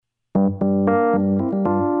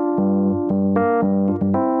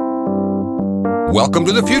Welcome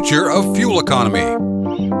to the future of fuel economy.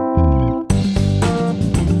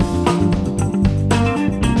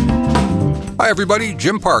 Hi everybody,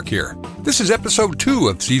 Jim Park here. This is episode 2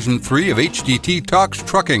 of season 3 of HDT Talks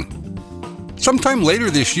Trucking. Sometime later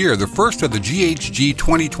this year, the first of the GHG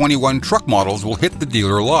 2021 truck models will hit the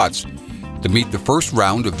dealer lots. To meet the first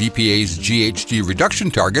round of EPA's GHG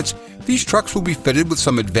reduction targets, these trucks will be fitted with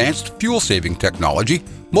some advanced fuel-saving technology,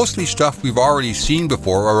 mostly stuff we've already seen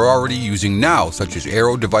before or are already using now, such as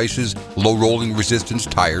aero devices, low rolling resistance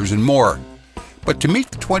tires, and more. But to meet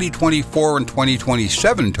the 2024 and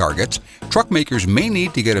 2027 targets, truck makers may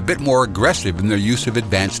need to get a bit more aggressive in their use of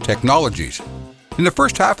advanced technologies. In the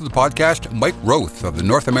first half of the podcast, Mike Roth of the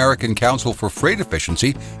North American Council for Freight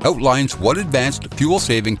Efficiency outlines what advanced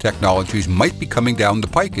fuel-saving technologies might be coming down the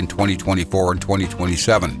pike in 2024 and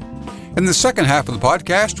 2027. In the second half of the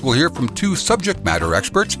podcast, we'll hear from two subject matter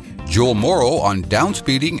experts, Joel Morrow on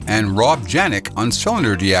downspeeding and Rob Janik on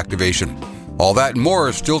cylinder deactivation. All that and more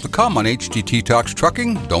is still to come on HDT Talks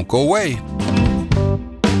Trucking. Don't go away.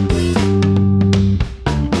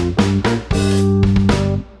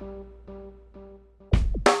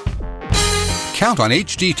 Count on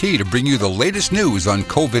HDT to bring you the latest news on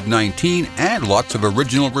COVID-19 and lots of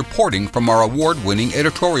original reporting from our award-winning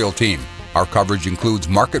editorial team. Our coverage includes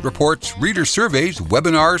market reports, reader surveys,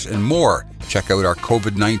 webinars, and more. Check out our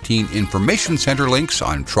COVID-19 Information Center links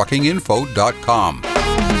on truckinginfo.com.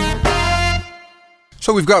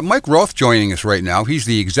 So we've got Mike Roth joining us right now. He's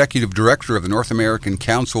the Executive Director of the North American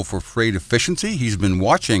Council for Freight Efficiency. He's been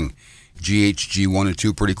watching GHG 1 and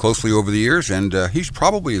 2 pretty closely over the years, and he's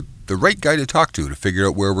probably the right guy to talk to figure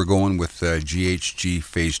out where we're going with GHG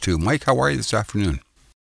Phase 2. Mike, how are you this afternoon?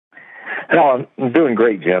 No, I'm doing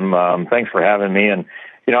great, Jim. Thanks for having me. And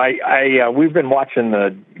we've been watching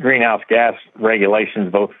the greenhouse gas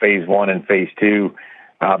regulations, both Phase 1 and Phase 2,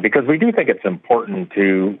 because we do think it's important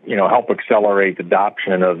to help accelerate the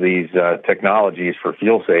adoption of these technologies for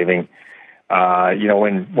fuel saving.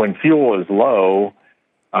 When fuel is low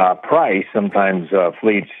price, sometimes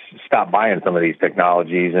fleets stop buying some of these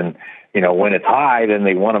technologies, and when it's high, then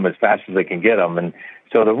they want them as fast as they can get them. And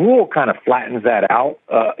so the rule kind of flattens that out,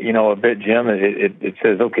 a bit, Jim. It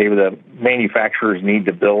says, okay, the manufacturers need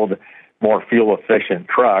to build more fuel-efficient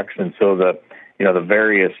trucks, and so the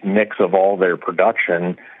various mix of all their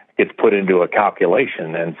production gets put into a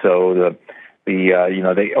calculation. And so they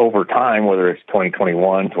over time, whether it's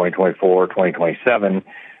 2021, 2024, 2027,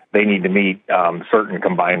 they need to meet certain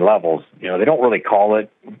combined levels. They don't really call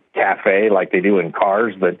it CAFE like they do in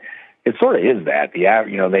cars, but it sort of is that. They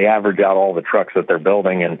average out all the trucks that they're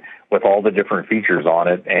building and with all the different features on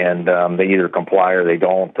it, and they either comply or they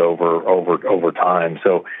don't over time.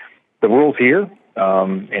 So the rule's here,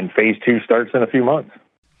 and Phase 2 starts in a few months.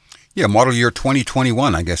 Yeah, model year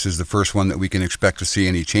 2021, I guess, is the first one that we can expect to see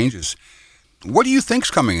any changes. What do you think's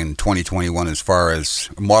coming in 2021 as far as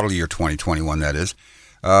model year 2021, that is,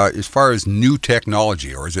 as far as new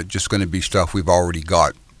technology, or is it just going to be stuff we've already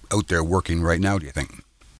got out there working right now, do you think?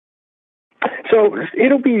 So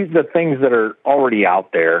it'll be the things that are already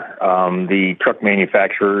out there. The truck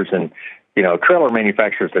manufacturers and, trailer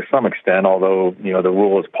manufacturers to some extent, although, the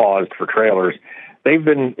rule is paused for trailers. They've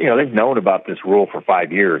been, they've known about this rule for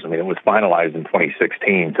 5 years. I mean, it was finalized in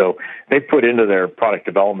 2016. So they've put into their product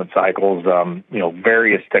development cycles,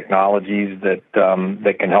 various technologies that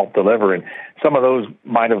can help deliver. And some of those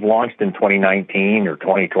might have launched in 2019 or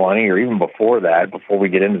 2020 or even before that, before we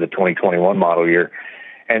get into the 2021 model year.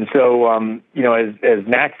 And so, as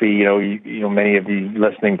NACFE, many of you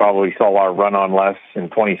listening probably saw our run on less in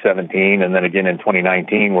 2017 and then again in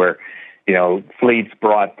 2019 where, fleets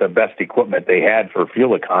brought the best equipment they had for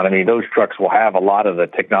fuel economy. Those trucks will have a lot of the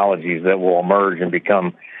technologies that will emerge and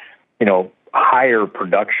become, higher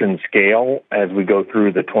production scale as we go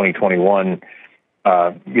through the 2021,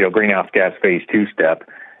 greenhouse gas Phase 2 step.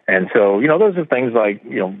 And so, those are things like,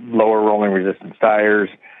 lower rolling resistance tires,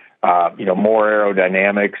 more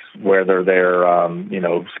aerodynamics, whether they're,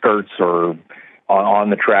 skirts or on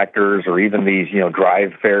the tractors, or even these,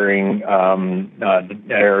 drive fairing,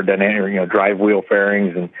 aerodynamic, drive wheel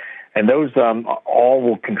fairings, and those all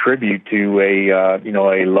will contribute to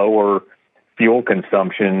a lower fuel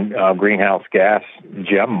consumption greenhouse gas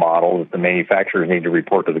GEM model that the manufacturers need to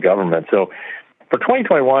report to the government. So for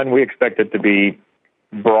 2021, we expect it to be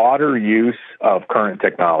broader use of current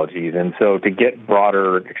technologies. And so to get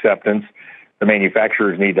broader acceptance, the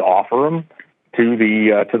manufacturers need to offer them to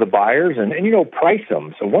the buyers and price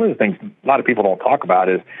them. So one of the things a lot of people don't talk about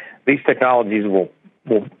is these technologies will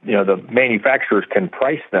the manufacturers can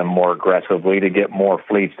price them more aggressively to get more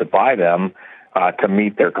fleets to buy them to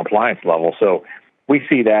meet their compliance level. So we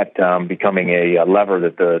see that becoming a lever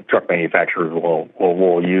that the truck manufacturers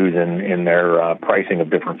will use in their pricing of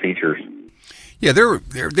different features. Yeah,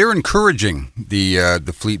 they're encouraging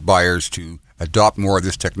the fleet buyers to adopt more of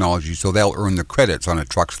this technology so they'll earn the credits on the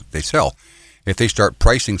trucks that they sell. If they start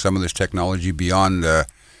pricing some of this technology beyond the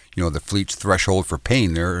fleet's threshold for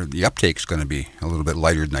paying, the uptake's going to be a little bit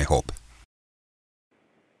lighter than I hope.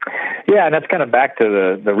 Yeah, and that's kind of back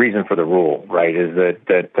to the reason for the rule, right? Is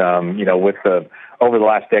that with over the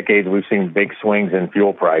last decades we've seen big swings in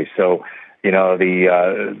fuel price, so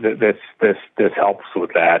this helps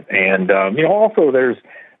with that, and also there's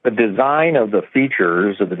the design of the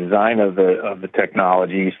features or the design of the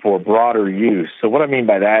technologies for broader use. So what I mean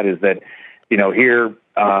by that is that here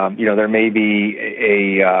there may be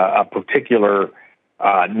a particular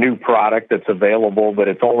new product that's available, but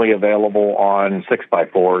it's only available on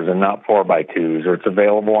 6x4s and not 4x2s, or it's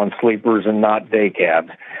available on sleepers and not day cabs.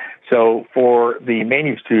 So for the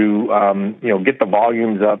manufacturers to get the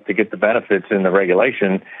volumes up to get the benefits in the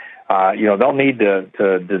regulation, they'll need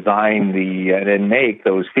to design and make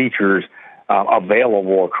those features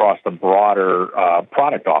available across the broader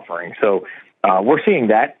product offering. So we're seeing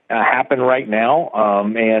that happen right now,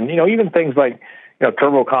 and even things like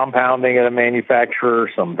turbo compounding at a manufacturer,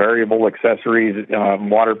 some variable accessories,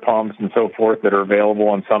 water pumps, and so forth that are available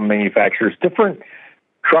on some manufacturers. Different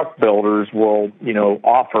truck builders will,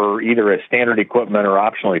 offer either as standard equipment or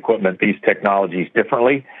optional equipment these technologies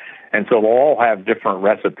differently, and so they'll all have different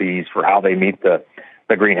recipes for how they meet the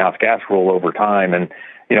greenhouse gas rule over time. And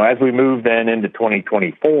as we move then into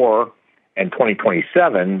 2024 and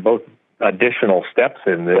 2027, both additional steps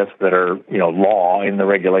in this that are law in the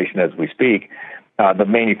regulation as we speak. The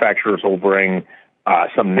manufacturers will bring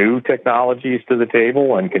some new technologies to the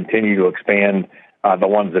table and continue to expand the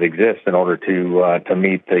ones that exist in order to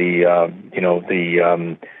meet the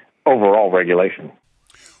overall regulation.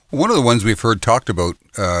 One of the ones we've heard talked about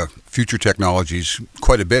future technologies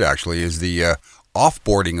quite a bit actually is the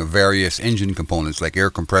offboarding of various engine components like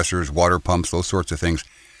air compressors, water pumps, those sorts of things.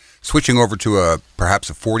 Switching over to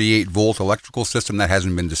perhaps a 48-volt electrical system that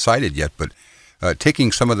hasn't been decided yet, but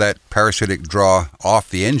taking some of that parasitic draw off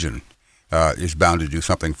the engine is bound to do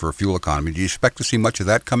something for fuel economy. Do you expect to see much of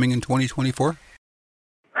that coming in 2024?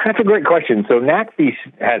 That's a great question. So NACFE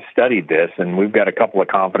has studied this, and we've got a couple of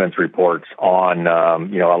confidence reports on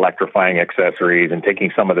electrifying accessories and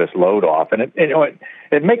taking some of this load off. And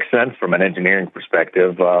it makes sense from an engineering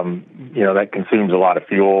perspective. That consumes a lot of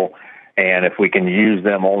fuel. And if we can use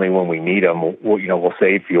them only when we need them, we'll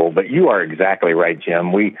save fuel. But you are exactly right,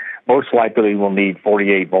 Jim. We most likely will need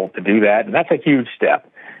 48 volt to do that, and that's a huge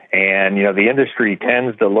step. And the industry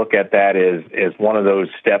tends to look at that as one of those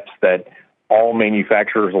steps that all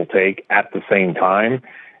manufacturers will take at the same time.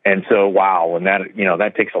 And so, and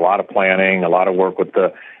that takes a lot of planning, a lot of work with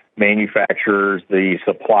the manufacturers, the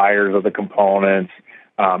suppliers of the components,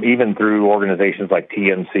 even through organizations like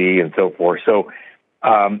TMC and so forth. So.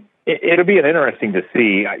 It'll be interesting to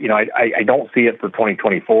see. I don't see it for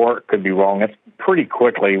 2024. Could be wrong. That's pretty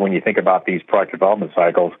quickly when you think about these product development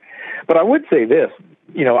cycles. But I would say this.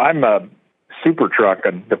 I'm a Super Truck,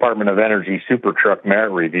 a Department of Energy Super Truck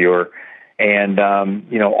merit reviewer, and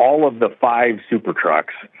all of the 5 Super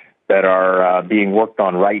Trucks that are being worked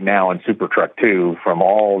on right now in Super Truck 2 from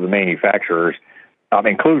all the manufacturers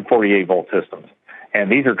include 48 volt systems,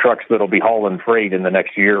 and these are trucks that'll be hauling freight in the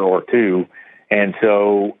next year or two. And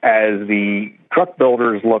so as the truck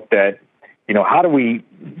builders looked at, how do we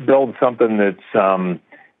build something that's,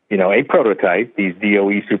 a prototype, these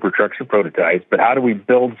DOE Super Trucks are prototypes, but how do we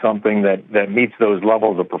build something that meets those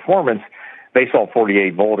levels of performance? They saw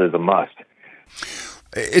 48 volt as a must.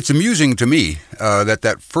 It's amusing to me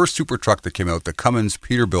that first Super Truck that came out, the Cummins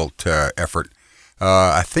Peterbilt effort,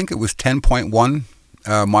 I think it was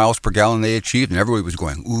 10.1 miles per gallon they achieved, and everybody was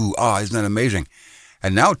going, isn't that amazing?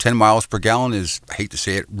 And now 10 miles per gallon is, I hate to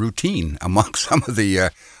say it, routine among some of the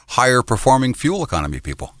higher performing fuel economy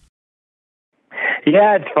people.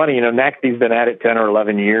 Yeah, it's funny. NACFE's been at it 10 or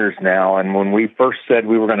 11 years now. And when we first said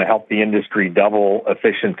we were going to help the industry double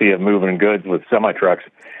efficiency of moving goods with semi-trucks,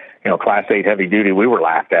 Class 8 heavy duty, we were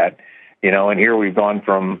laughed at. And here we've gone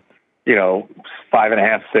from,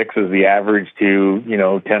 5.5, 6 as the average to,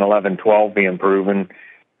 10, 11, 12 being proven.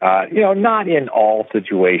 Not in all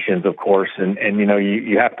situations, of course, and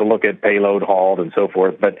you have to look at payload hauled and so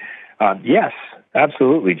forth. But yes,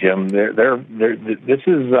 absolutely, Jim. This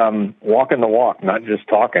is walking the walk, not just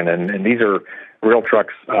talking. And these are real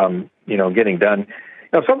trucks, getting done.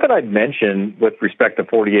 Something I'd mention with respect to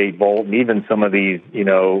 48 volt and even some of these,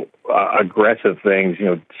 aggressive things,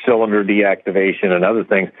 cylinder deactivation and other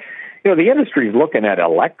things. the industry is looking at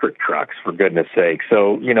electric trucks, for goodness sake.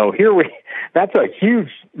 So, that's a huge,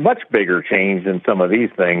 much bigger change than some of these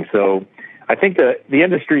things. So I think that the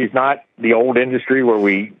industry is not the old industry where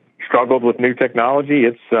we struggled with new technology.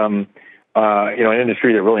 It's, an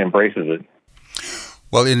industry that really embraces it.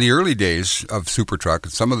 Well, in the early days of SuperTruck,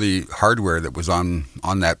 some of the hardware that was on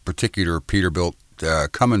that particular Peterbilt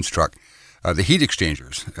Cummins truck, the heat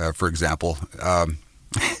exchangers, for example,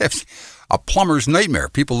 it's a plumber's nightmare.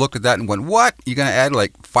 People looked at that and went, what? You're going to add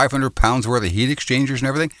like 500 pounds worth of heat exchangers and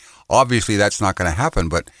everything? Obviously, that's not going to happen.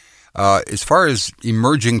 But as far as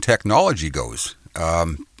emerging technology goes,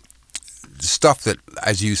 stuff that,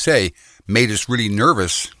 as you say, made us really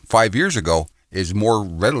nervous 5 years ago is more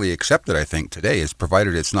readily accepted, I think, today, is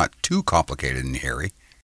provided it's not too complicated and hairy.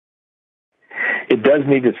 It does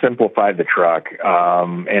need to simplify the truck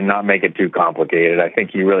and not make it too complicated. I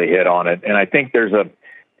think you really hit on it. And I think there's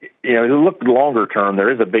look longer term,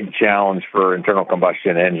 there is a big challenge for internal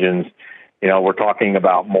combustion engines. We're talking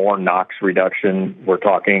about more NOx reduction. We're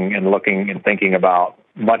talking and looking and thinking about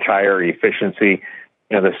much higher efficiency.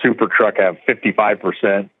 The Super Truck have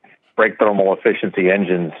 55% brake thermal efficiency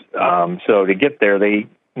engines. So to get there, they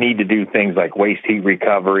need to do things like waste heat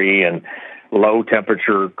recovery and low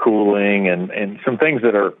temperature cooling and some things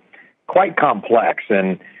that are quite complex.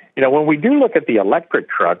 And, when we do look at the electric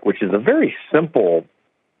truck, which is a very simple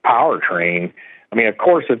powertrain, I mean, of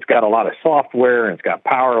course, it's got a lot of software and it's got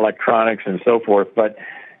power electronics and so forth. But,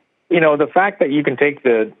 the fact that you can take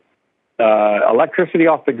the electricity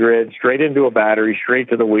off the grid straight into a battery, straight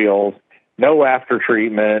to the wheels, no after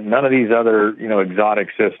treatment, none of these other, exotic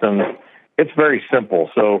systems. It's very simple.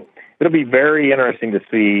 So it'll be very interesting to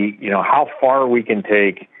see, how far we can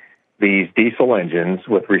take these diesel engines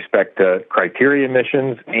with respect to criteria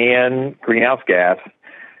emissions and greenhouse gas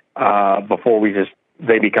before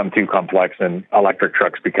they become too complex and electric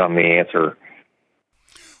trucks become the answer.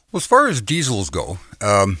 Well, as far as diesels go,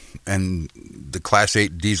 and the Class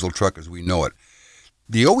 8 diesel truck as we know it,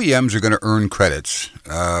 the OEMs are going to earn credits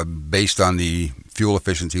based on the fuel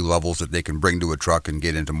efficiency levels that they can bring to a truck and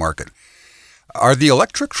get into market. Are the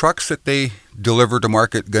electric trucks that they deliver to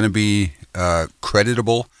market going to be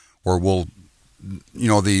creditable, or will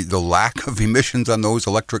the lack of emissions on those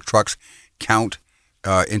electric trucks count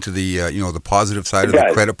into the the positive side of the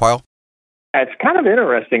credit pile? It's kind of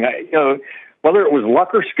interesting. Whether it was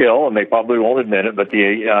luck or skill, and they probably won't admit it, but the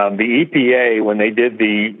EPA, when they did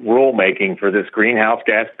the rulemaking for this greenhouse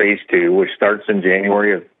gas phase 2, which starts in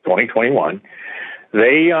January of 2021,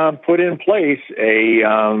 they put in place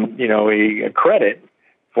a credit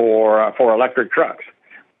for electric trucks.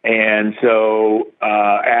 And so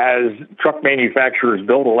as truck manufacturers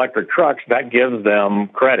build electric trucks, that gives them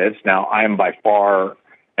credits. Now, I'm by far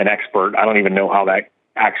an expert. I don't even know how that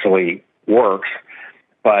actually works.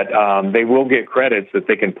 But they will get credits that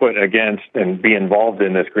they can put against and be involved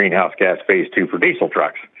in this greenhouse gas phase 2 for diesel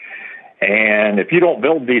trucks. And if you don't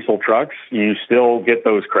build diesel trucks, you still get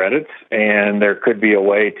those credits, and there could be a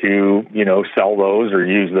way to, sell those or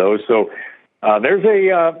use those. So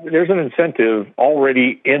there's an incentive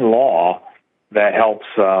already in law that helps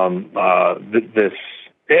this.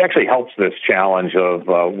 It actually helps this challenge of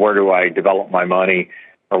where do I develop my money,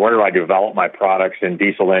 or where do I develop my products in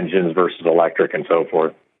diesel engines versus electric and so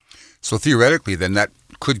forth. So theoretically, then, that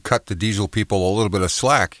could cut the diesel people a little bit of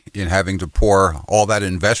slack in having to pour all that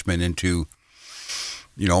investment into,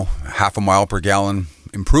 half a mile per gallon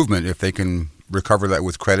improvement if they can recover that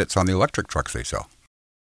with credits on the electric trucks they sell.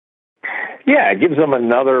 Yeah, it gives them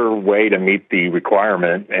another way to meet the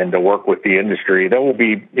requirement and to work with the industry. There will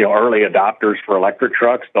be, early adopters for electric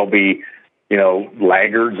trucks. There'll be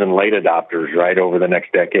laggards and late adopters, right, over the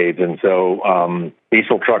next decades. And so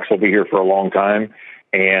diesel trucks will be here for a long time.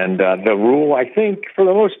 And the rule, I think, for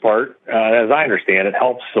the most part, as I understand it,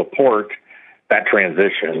 helps support that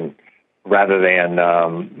transition rather than,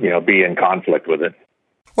 be in conflict with it.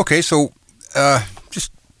 Okay, so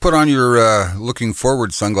just put on your looking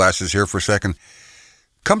forward sunglasses here for a second.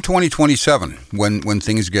 Come 2027, when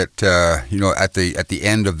things get, at the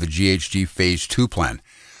end of the GHG Phase 2 plan,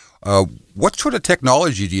 what sort of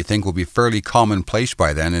technology do you think will be fairly commonplace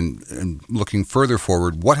by then? And looking further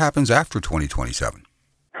forward, what happens after 2027?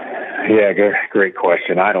 Yeah, great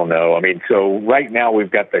question. I don't know. I mean, so right now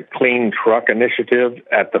we've got the Clean Truck Initiative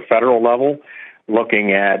at the federal level,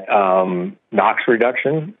 looking at NOx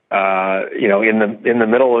reduction. In the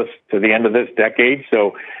middle to the end of this decade.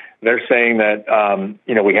 So they're saying that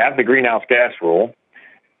we have the greenhouse gas rule,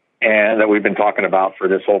 and that we've been talking about for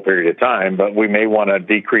this whole period of time, but we may want to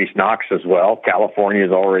decrease NOx as well. California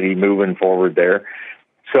is already moving forward there.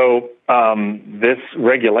 So this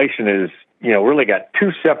regulation is really got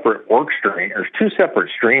two separate work streams, or two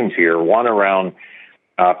separate streams here, one around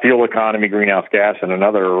fuel economy, greenhouse gas, and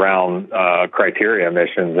another around criteria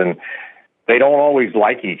emissions. And they don't always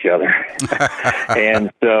like each other.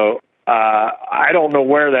 And so I don't know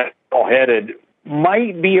where that's all headed.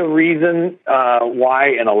 Might be a reason why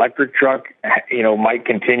an electric truck, might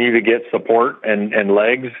continue to get support and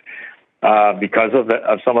legs because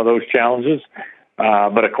of some of those challenges.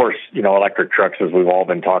 But of course, electric trucks, as we've all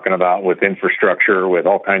been talking about, with infrastructure, with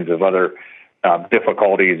all kinds of other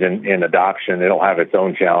difficulties in adoption, it'll have its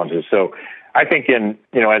own challenges. So I think as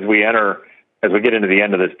we get into the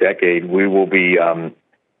end of this decade, we will be,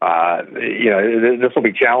 this will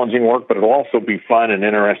be challenging work, but it'll also be fun and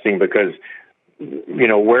interesting because,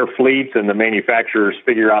 where fleets and the manufacturers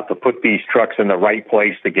figure out to put these trucks in the right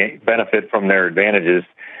place to benefit from their advantages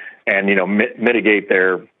and, mitigate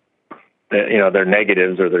their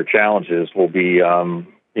negatives or their challenges will be,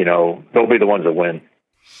 they'll be the ones that win.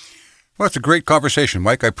 Well, it's a great conversation,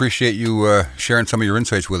 Mike. I appreciate you sharing some of your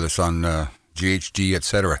insights with us on GHG, et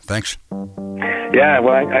cetera. Thanks. Yeah,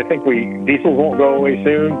 well, I think diesels won't go away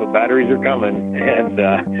soon, but batteries are coming, and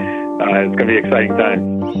it's going to be an exciting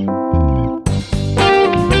time.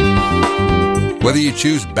 Whether you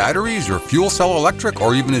choose batteries or fuel cell electric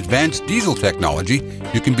or even advanced diesel technology,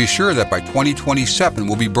 you can be sure that by 2027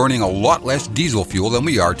 we'll be burning a lot less diesel fuel than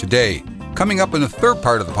we are today. Coming up in the third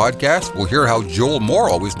part of the podcast, we'll hear how Joel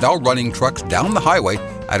Morrow is now running trucks down the highway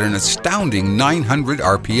at an astounding 900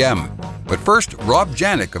 RPM. But first, Rob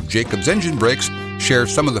Janik of Jacobs Engine Brakes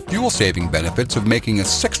shares some of the fuel-saving benefits of making a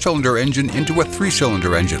 6-cylinder engine into a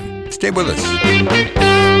 3-cylinder engine. Stay with us.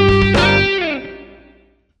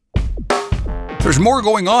 There's more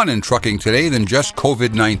going on in trucking today than just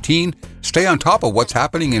COVID-19. Stay on top of what's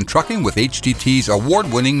happening in trucking with HDT's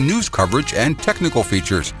award-winning news coverage and technical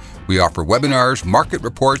features. We offer webinars, market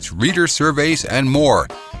reports, reader surveys, and more.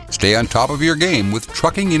 Stay on top of your game with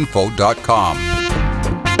truckinginfo.com.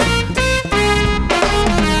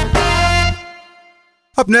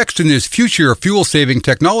 Up next in this Future Fuel Saving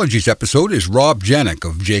Technologies episode is Rob Janik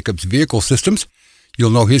of Jacobs Vehicle Systems. You'll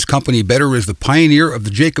know his company better as the pioneer of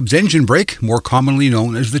the Jacobs engine brake, more commonly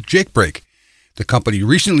known as the Jake Brake. The company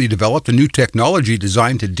recently developed a new technology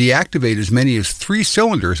designed to deactivate as many as 3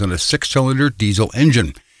 cylinders on a 6-cylinder diesel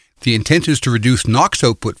engine. The intent is to reduce NOx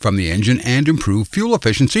output from the engine and improve fuel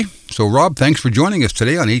efficiency. So, Rob, thanks for joining us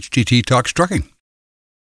today on HDT Talks Trucking.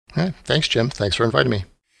 Hey, thanks, Jim. Thanks for inviting me.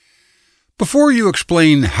 Before you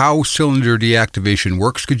explain how cylinder deactivation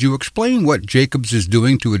works, could you explain what Jacobs is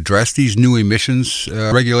doing to address these new emissions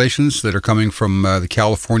regulations that are coming from the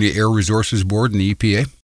California Air Resources Board and the EPA?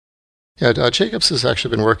 Yeah, Jacobs has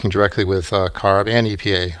actually been working directly with CARB and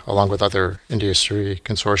EPA, along with other industry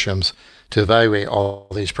consortiums, to evaluate all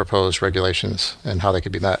these proposed regulations and how they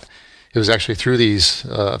could be met. It was actually through these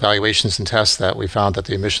evaluations and tests that we found that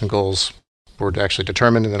the emission goals were actually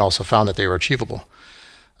determined and then also found that they were achievable.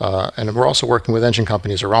 And we're also working with engine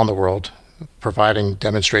companies around the world, providing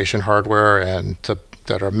demonstration hardware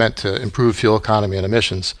that are meant to improve fuel economy and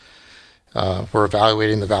emissions. We're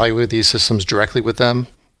evaluating the value of these systems directly with them,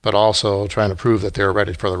 but also trying to prove that they're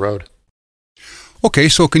ready for the road. Okay,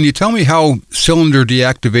 so can you tell me how cylinder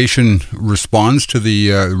deactivation responds to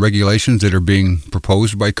the regulations that are being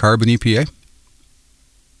proposed by CARB and EPA?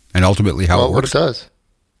 And ultimately how it works? What it does.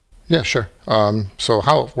 Yeah, sure. So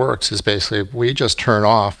how it works is basically we just turn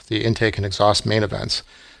off the intake and exhaust main events.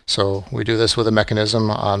 So we do this with a mechanism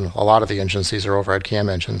on a lot of the engines. These are overhead cam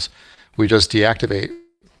engines. We just deactivate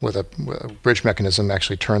with a bridge mechanism,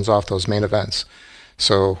 actually turns off those main events.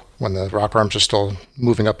 So when the rocker arms are still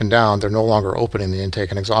moving up and down, they're no longer opening the intake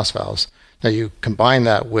and exhaust valves. Now you combine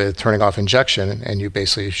that with turning off injection and you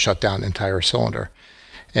basically shut down the entire cylinder.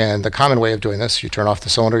 And the common way of doing this, you turn off the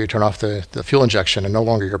cylinder, you turn off the fuel injection, and no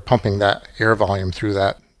longer you're pumping that air volume through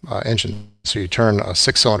that engine. So you turn a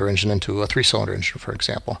 6-cylinder engine into a 3-cylinder engine, for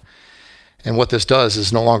example. And what this does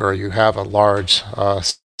is no longer you have a large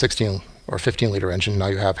 16 or 15-liter engine. Now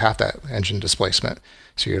you have half that engine displacement.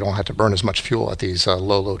 So you don't have to burn as much fuel at these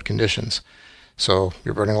low load conditions. So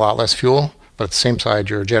you're burning a lot less fuel, but at the same side,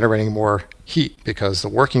 you're generating more heat because the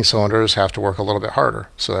working cylinders have to work a little bit harder.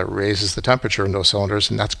 So that raises the temperature in those cylinders,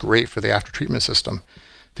 and that's great for the after-treatment system.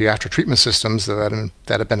 The after-treatment systems that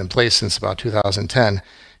have been in place since about 2010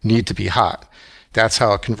 need to be hot. That's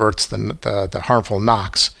how it converts the harmful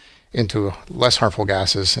NOx into less harmful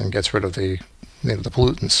gases and gets rid of the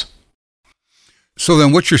pollutants. So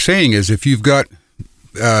then what you're saying is if you've got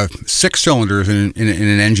 6 cylinders in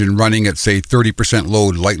an engine running at, say, 30%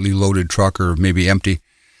 load, lightly loaded truck or maybe empty,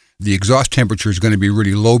 the exhaust temperature is going to be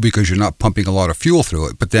really low because you're not pumping a lot of fuel through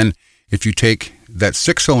it. But then if you take that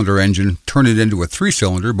 6-cylinder engine, turn it into a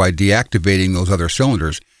 3-cylinder by deactivating those other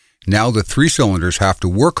cylinders. Now the 3 cylinders have to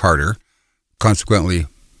work harder. Consequently,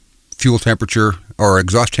 fuel temperature or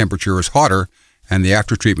exhaust temperature is hotter, and the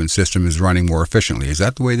aftertreatment system is running more efficiently. Is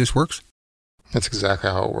that the way this works? That's exactly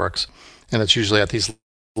how it works. And it's usually at these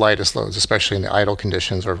lightest loads, especially in the idle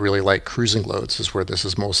conditions or really light cruising loads, is where this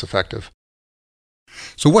is most effective.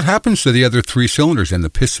 So what happens to the other 3 cylinders, and the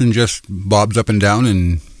piston just bobs up and down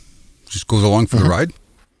and just goes along for the ride?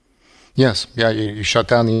 Yes. Yeah, you shut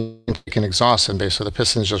down the intake and exhaust, and basically the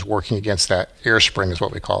piston is just working against that air spring is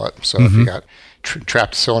what we call it. So if you got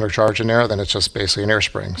trapped cylinder charge in there, then it's just basically an air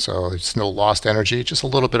spring. So it's no lost energy, just a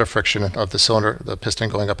little bit of friction of the piston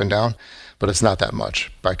going up and down, but it's not that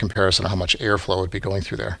much by comparison to how much airflow would be going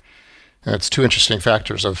through there. And it's 2 interesting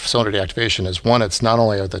factors of cylinder deactivation is one, it's not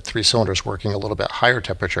only are the 3 cylinders working a little bit higher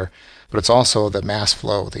temperature, but it's also the mass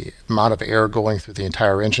flow. The amount of air going through the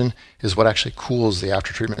entire engine is what actually cools the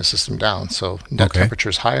aftertreatment system down. So net temperature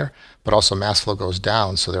is higher, but also mass flow goes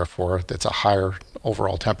down. So therefore, it's a higher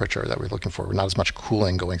overall temperature that we're looking for. We're not as much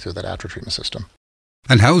cooling going through that aftertreatment system.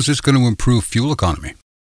 And how is this going to improve fuel economy?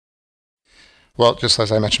 Well, just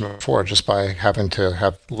as I mentioned before, just by having to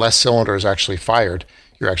have less cylinders actually fired,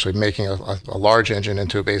 you're actually making a large engine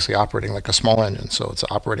into basically operating like a small engine. So it's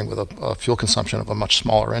operating with a fuel consumption of a much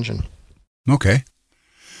smaller engine. Okay.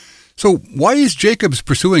 So why is Jacobs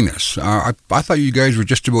pursuing this? I thought you guys were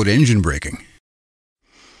just about engine braking.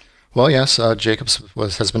 Well, yes, Jacobs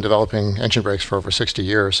has been developing engine brakes for over 60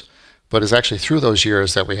 years, but it's actually through those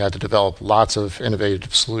years that we had to develop lots of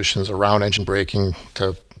innovative solutions around engine braking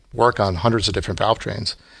to work on hundreds of different valve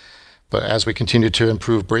trains. But as we continue to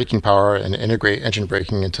improve braking power and integrate engine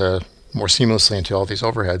braking more seamlessly into all these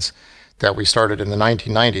overheads, that we started in the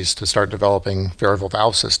 1990s to start developing variable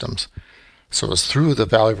valve systems. So it was through the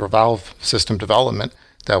variable valve system development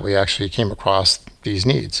that we actually came across these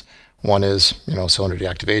needs. One is, cylinder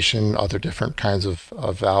deactivation, other different kinds of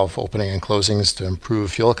valve opening and closings to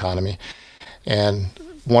improve fuel economy. And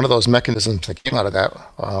one of those mechanisms that came out of that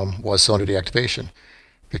was cylinder deactivation,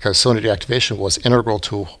 because cylinder deactivation was integral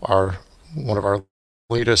to one of our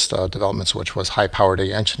latest developments, which was high-powered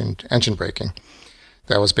engine braking.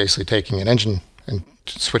 That was basically taking an engine and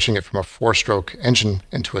switching it from a 4-stroke engine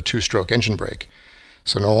into a 2-stroke engine brake.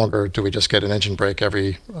 So no longer do we just get an engine brake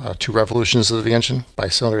every 2 revolutions of the engine. By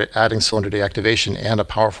adding cylinder deactivation and a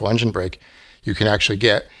powerful engine brake, you can actually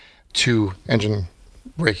get 2 engine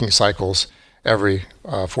braking cycles every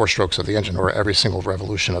 4 strokes of the engine, or every single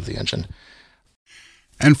revolution of the engine.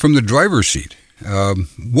 And from the driver's seat,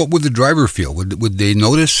 what would the driver feel? Would they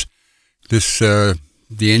notice this the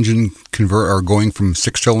engine going from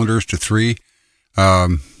 6 cylinders to 3?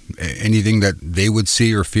 Anything that they would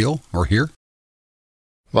see or feel or hear?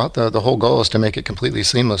 Well, the whole goal is to make it completely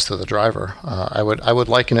seamless to the driver. I would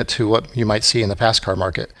liken it to what you might see in the passenger car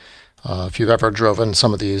market. If you've ever driven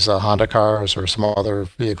some of these Honda cars or some other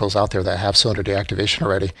vehicles out there that have cylinder deactivation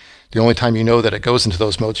already, the only time you know that it goes into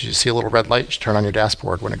those modes is you see a little red light, you turn on your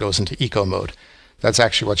dashboard when it goes into eco mode. That's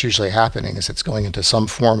actually what's usually happening, is it's going into some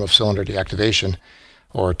form of cylinder deactivation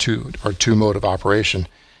or two mode of operation.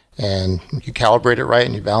 And you calibrate it right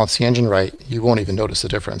and you balance the engine right, you won't even notice the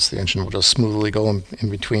difference. The engine will just smoothly go in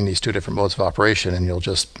between these 2 different modes of operation, and you'll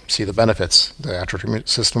just see the benefits. The aftertreatment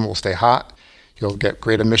system will stay hot, you'll get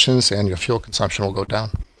great emissions, and your fuel consumption will go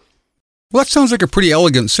down. Well, that sounds like a pretty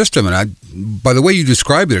elegant system, and by the way you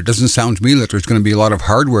describe it, it doesn't sound to me like there's going to be a lot of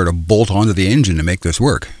hardware to bolt onto the engine to make this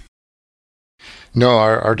work. No,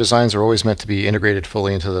 our designs are always meant to be integrated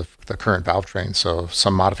fully into the current valve train. So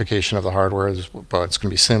some modification of the hardware, but it's going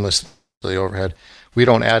to be seamless to the overhead. We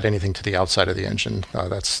don't add anything to the outside of the engine.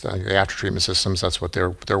 That's the aftertreatment systems. That's what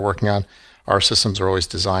they're working on. Our systems are always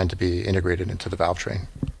designed to be integrated into the valve train.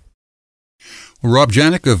 Well, Rob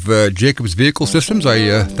Janik of Jacobs Vehicle Systems,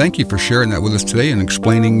 I thank you for sharing that with us today and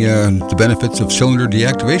explaining the benefits of cylinder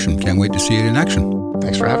deactivation. Can't wait to see it in action.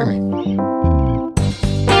 Thanks for having me.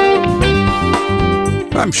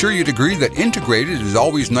 I'm sure you'd agree that integrated is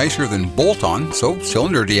always nicer than bolt-on, so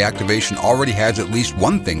cylinder deactivation already has at least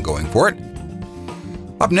one thing going for it.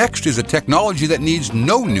 Up next is a technology that needs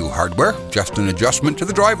no new hardware, just an adjustment to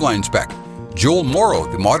the driveline spec. Joel Morrow,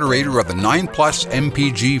 the moderator of the 9+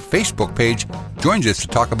 MPG Facebook page, joins us to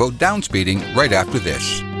talk about downspeeding right after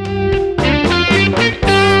this.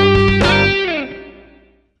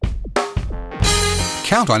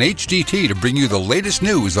 Count on HDT to bring you the latest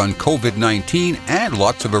news on COVID-19 and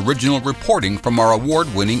lots of original reporting from our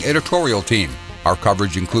award-winning editorial team. Our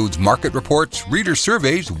coverage includes market reports, reader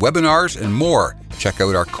surveys, webinars, and more. Check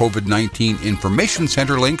out our COVID-19 Information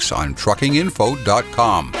Center links on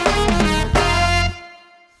truckinginfo.com.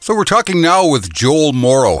 So we're talking now with Joel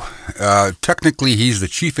Morrow. Technically, he's the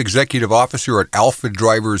Chief Executive Officer at Alpha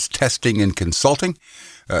Drivers Testing and Consulting.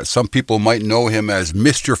 Some people might know him as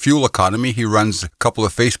Mr. Fuel Economy. He runs a couple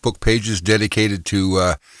of Facebook pages dedicated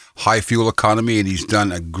to high fuel economy, and he's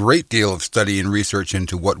done a great deal of study and research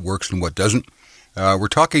into what works and what doesn't. We're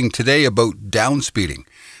talking today about downspeeding.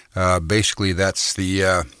 Basically, that's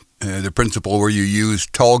the principle where you use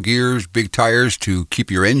tall gears, big tires to keep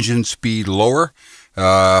your engine speed lower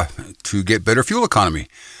to get better fuel economy.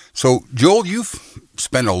 So, Joel, you've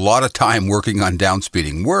spent a lot of time working on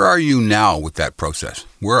downspeeding. Where are you now with that process?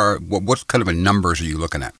 What kind of numbers are you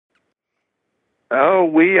looking at? Oh,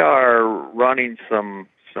 we are running some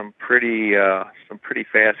pretty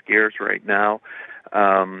fast gears right now.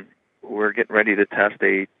 We're getting ready to test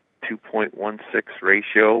a 2.16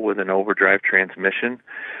 ratio with an overdrive transmission.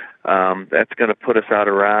 That's going to put us out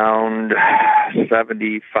around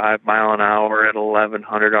 75 mile an hour at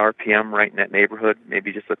 1100 RPM, right in that neighborhood,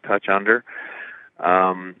 maybe just a touch under.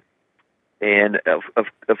 And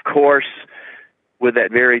of course, with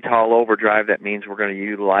that very tall overdrive, that means we're going to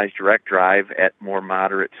utilize direct drive at more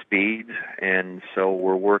moderate speeds. And so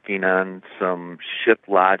we're working on some shift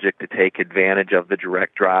logic to take advantage of the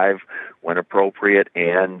direct drive when appropriate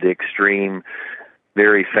and the extreme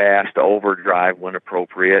very fast overdrive when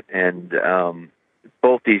appropriate, and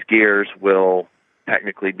both these gears will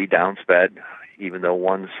technically be downsped, even though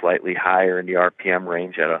one's slightly higher in the RPM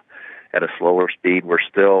range at a slower speed. We're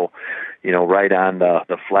still, right on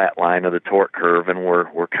the flat line of the torque curve, and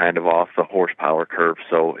we're kind of off the horsepower curve,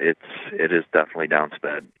 so it is definitely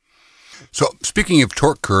downsped. So speaking of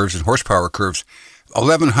torque curves and horsepower curves,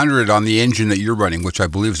 1100 on the engine that you're running, which I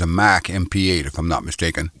believe is a Mack MP8, if I'm not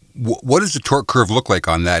mistaken. What does the torque curve look like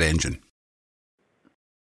on that engine?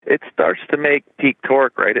 It starts to make peak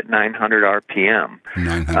torque right at 900 RPM.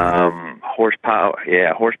 900.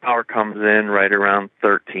 Horsepower comes in right around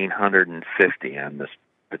 1350 on this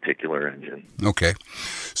particular engine. Okay.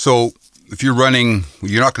 So if you're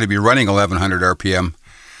not going to be running 1100 RPM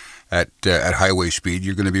at highway speed.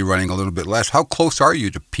 You're going to be running a little bit less. How close are you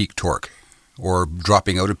to peak torque or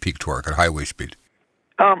dropping out of peak torque at highway speed?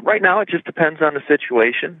 Right now, it just depends on the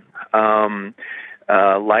situation.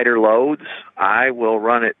 Lighter loads, I will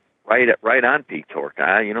run it right on peak torque.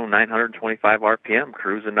 925 RPM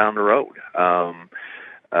cruising down the road.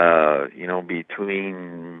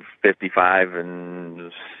 Between 55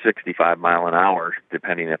 and 65 mile an hour,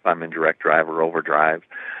 depending if I'm in direct drive or overdrive.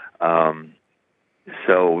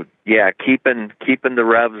 So yeah, keeping the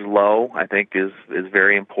revs low, I think is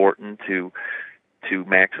very important to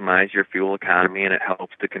maximize your fuel economy, and it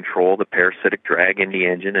helps to control the parasitic drag in the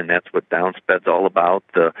engine, and that's what downsped's all about.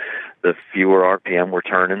 The fewer RPM we're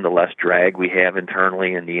turning, the less drag we have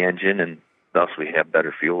internally in the engine, and thus we have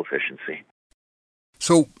better fuel efficiency.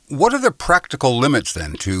 So what are the practical limits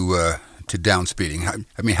then to downspeeding?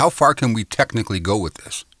 How far can we technically go with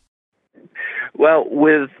this? Well,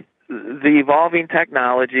 with the evolving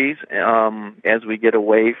technologies, as we get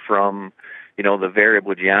away from the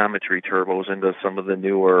variable geometry turbos into some of the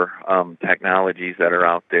newer technologies that are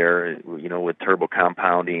out there, with turbo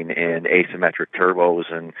compounding and asymmetric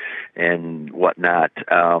turbos and whatnot,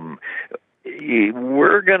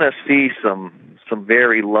 we're going to see some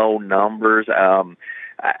very low numbers.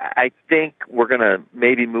 I think we're going to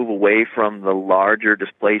maybe move away from the larger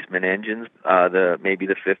displacement engines, maybe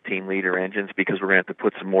the 15-liter engines, because we're going to have to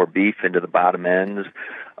put some more beef into the bottom ends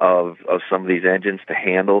of some of these engines to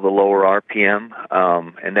handle the lower RPM.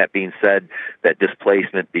 And that being said, that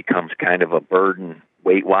displacement becomes kind of a burden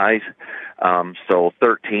weight-wise. So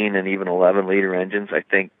 13 and even 11-liter engines, I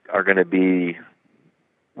think, are going to be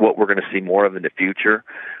what we're going to see more of in the future.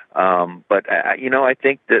 But I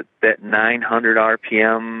think that 900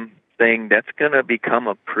 RPM thing, that's going to become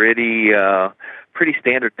a pretty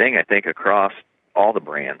standard thing, I think, across all the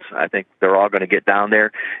brands. I think they're all going to get down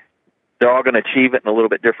there. They're all going to achieve it in a little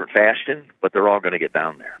bit different fashion, but they're all going to get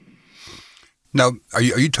down there. Now, are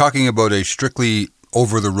you talking about a strictly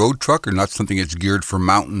over-the-road truck, or not something that's geared for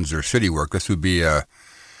mountains or city work? This would be a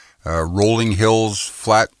rolling hills,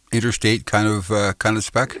 flat interstate kind of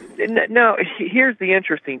spec? No, here's the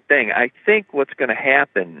interesting thing. I think what's going to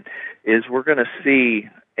happen is we're going to see,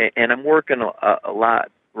 and I'm working a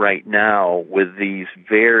lot right now with these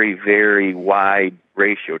very, very wide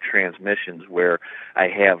ratio transmissions where I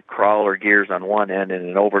have crawler gears on one end and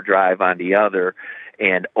an overdrive on the other,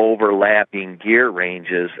 and overlapping gear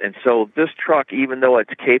ranges. And so this truck, even though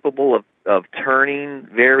it's capable of turning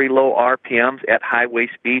very low RPMs at highway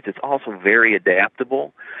speeds, it's also very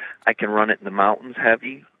adaptable. I can run it in the mountains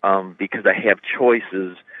heavy because I have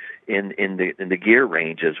choices in the gear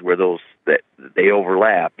ranges where they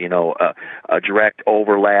overlap. A direct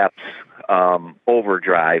overlaps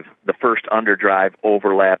overdrive. The first underdrive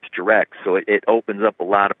overlaps direct, so it opens up a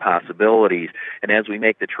lot of possibilities. And as we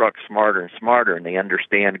make the truck smarter and smarter, and they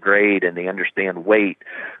understand grade and they understand weight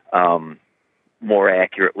more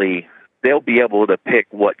accurately, they'll be able to pick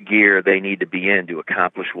what gear they need to be in to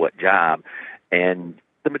accomplish what job. And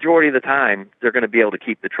the majority of the time, they're going to be able to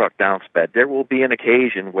keep the truck downsped. There will be an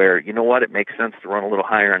occasion where, it makes sense to run a little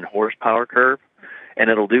higher on the horsepower curve,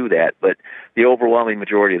 and it'll do that. But the overwhelming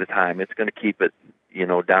majority of the time, it's going to keep it,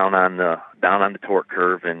 down on the torque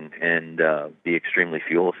curve and be extremely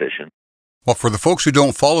fuel efficient. Well, for the folks who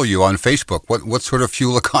don't follow you on Facebook, what sort of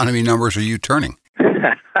fuel economy numbers are you turning?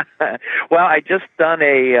 Well, I just done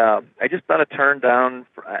a turn down.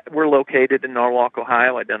 We're located in Norwalk,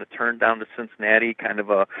 Ohio. I done a turn down to Cincinnati, kind of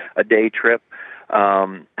a day trip.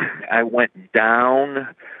 I went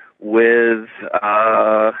down with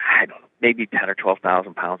I don't know, maybe 10 or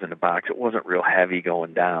 12,000 pounds in the box. It wasn't real heavy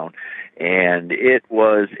going down, and it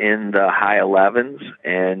was in the high 11s.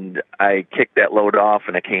 And I kicked that load off,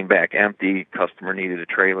 and I came back empty. Customer needed a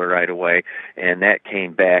trailer right away, and that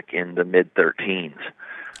came back in the mid 13s.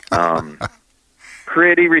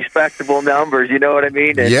 Pretty respectable numbers, you know what I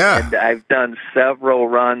mean? And I've done several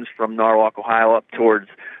runs from Norwalk, Ohio, up towards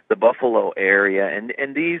the Buffalo area,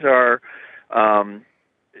 and these are,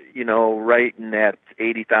 right in that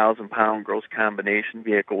 80,000 pound gross combination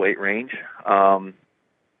vehicle weight range. 10,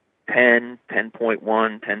 10.1,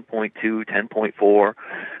 10.2, 10.4,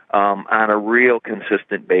 on a real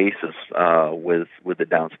consistent basis with the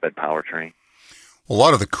downsped powertrain. A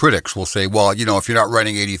lot of the critics will say, well, if you're not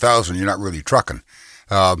running 80,000, you're not really trucking.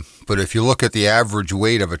 But if you look at the average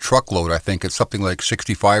weight of a truckload, I think it's something like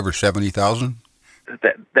 65 or 70,000.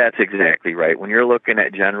 That's exactly right. When you're looking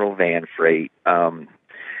at general van freight,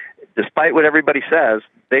 despite what everybody says,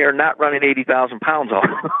 they are not running 80,000 pounds all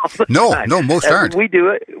the time. No, most aren't. We do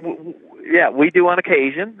it. Yeah, we do on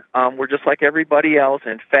occasion. We're just like everybody else.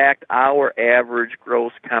 In fact, our average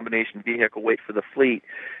gross combination vehicle weight for the fleet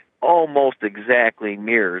almost exactly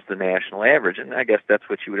mirrors the national average, and I guess that's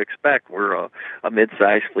what you would expect. We're a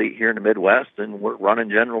mid-sized fleet here in the Midwest, and we're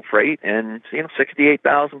running general freight, and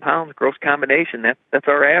 68,000 pounds gross combination. That's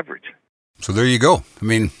our average. So there you go. I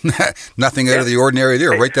mean, nothing out of the ordinary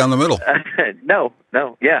there, right down the middle. No,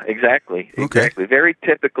 yeah, exactly. Okay. Exactly. Very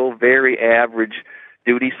typical, very average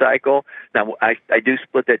duty cycle. Now, I do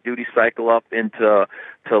split that duty cycle up into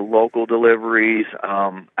local deliveries.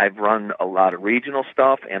 I've run a lot of regional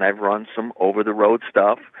stuff, and I've run some over-the-road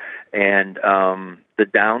stuff. And the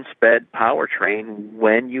downsped powertrain,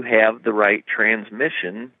 when you have the right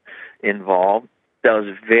transmission involved, does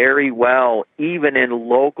very well, even in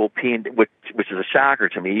local P&D, which is a shocker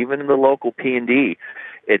to me. Even in the local P&D,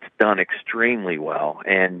 it's done extremely well.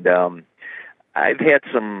 And I've had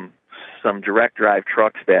some direct drive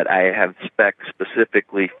trucks that I have spec'd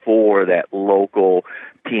specifically for that local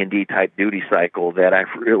P&D type duty cycle that I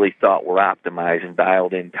really thought were optimized and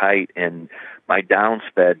dialed in tight. And my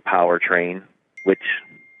downsped powertrain, which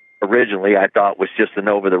originally I thought was just an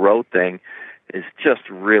over-the-road thing, has just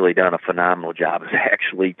really done a phenomenal job. It's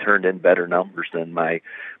actually turned in better numbers than my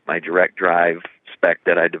direct drive spec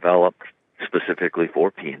that I developed specifically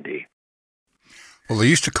for P&D. Well, they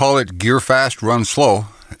used to call it gear fast, run slow.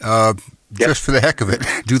 Just for the heck of it,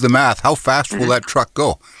 do the math. How fast will that truck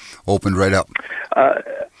go? Opened right up.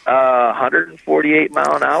 148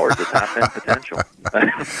 mile an hour is the top end potential.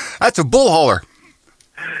 That's a bull hauler.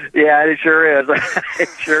 Yeah, it sure is. It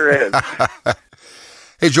sure is.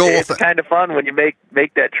 Hey, Joel. It's kind of fun when you make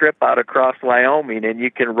that trip out across Wyoming and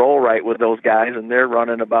you can roll right with those guys, and they're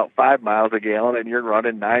running about 5 miles a gallon, and you're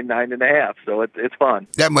running 9.5. So it's fun.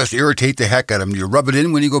 That must irritate the heck out of them. Do you rub it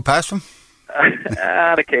in when you go past them?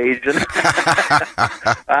 On occasion.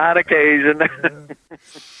 On occasion.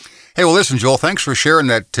 Hey, well, listen, Joel, thanks for sharing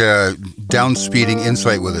that down-speeding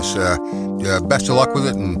insight with us. Best of luck with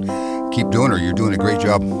it, and keep doing it. You're doing a great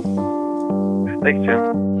job. Thanks,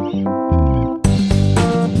 Jim.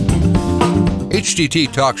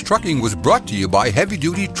 HDT Talks Trucking was brought to you by Heavy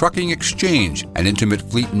Duty Trucking Exchange, an intimate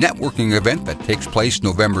fleet networking event that takes place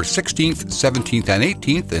November 16th, 17th, and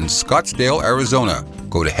 18th in Scottsdale, Arizona.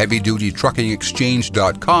 Go to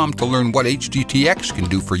heavydutietruckingexchange.com to learn what HDTX can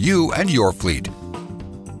do for you and your fleet.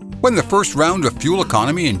 When the first round of fuel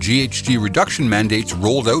economy and GHG reduction mandates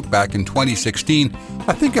rolled out back in 2016,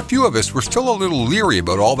 I think a few of us were still a little leery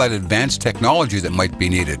about all that advanced technology that might be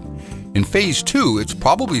needed. In Phase 2, it's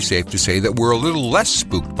probably safe to say that we're a little less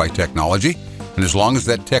spooked by technology, and as long as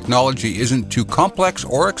that technology isn't too complex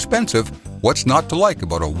or expensive, what's not to like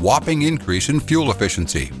about a whopping increase in fuel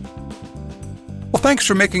efficiency? Well, thanks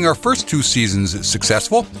for making our first 2 seasons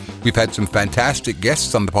successful. We've had some fantastic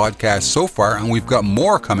guests on the podcast so far, and we've got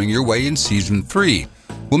more coming your way in Season 3.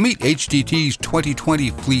 We'll meet HDT's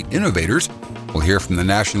 2020 Fleet Innovators. We'll hear from the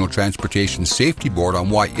National Transportation Safety Board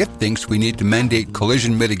on why it thinks we need to mandate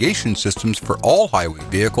collision mitigation systems for all highway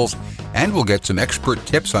vehicles, and we'll get some expert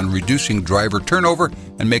tips on reducing driver turnover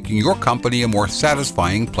and making your company a more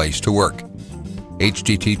satisfying place to work.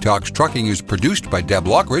 HDT Talks Trucking is produced by Deb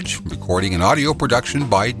Lockridge, recording and audio production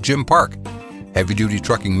by Jim Park. Heavy Duty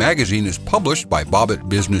Trucking Magazine is published by Bobbitt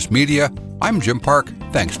Business Media. I'm Jim Park.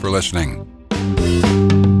 Thanks for listening.